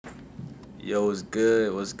Yo, what's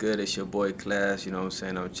good? What's good? It's your boy Klass, you know what I'm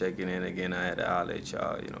saying? I'm checking in again. I had to holler at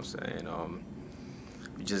y'all, you know what I'm saying?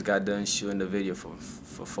 We just got done shooting the video for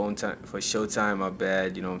phone time for Showtime, my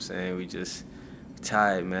bad, you know what I'm saying? We just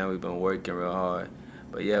tired, man. We've been working real hard.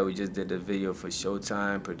 But yeah, we just did the video for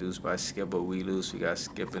Showtime, produced by Skipper We Loose. We got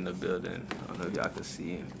Skip in the building. I don't know if y'all can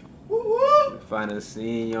see him. Final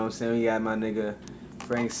scene, you know what I'm saying? We got my nigga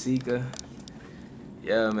Frank Sika.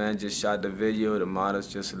 Yeah, man, just shot the video. The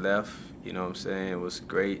models just left. You know what I'm saying? It was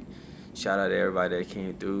great. Shout out to everybody that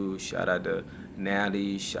came through. Shout out to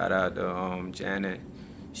Natalie. Shout out to Janet.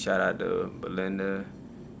 Shout out to Belinda.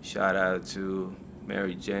 Shout out to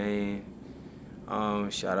Mary Jane.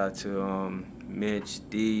 Shout out to Mitch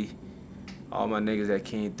D. All my niggas that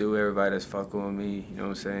came through. Everybody that's fucking with me. You know what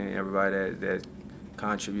I'm saying? Everybody that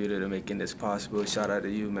contributed to making this possible. Shout out to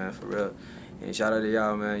you, man, for real. And shout out to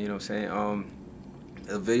y'all, man. You know what I'm saying?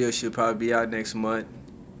 The video should probably be out next month.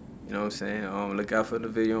 You know what I'm saying? Look out for the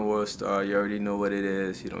video on World Star. You already know what it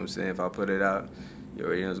is. You know what I'm saying? If I put it out, you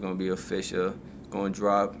already know it's going to be official. It's going to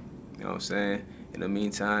drop. You know what I'm saying? In the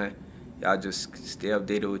meantime, y'all just stay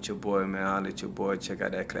updated with your boy, man. Holler at your boy. Check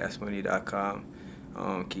out that classmoney.com.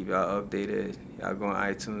 Keep y'all updated. Y'all go on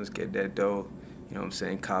iTunes, get that dough. You know what I'm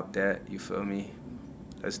saying? Cop that. You feel me?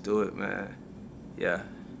 Let's do it, man. Yeah.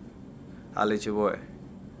 Holler at your boy.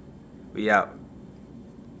 We out.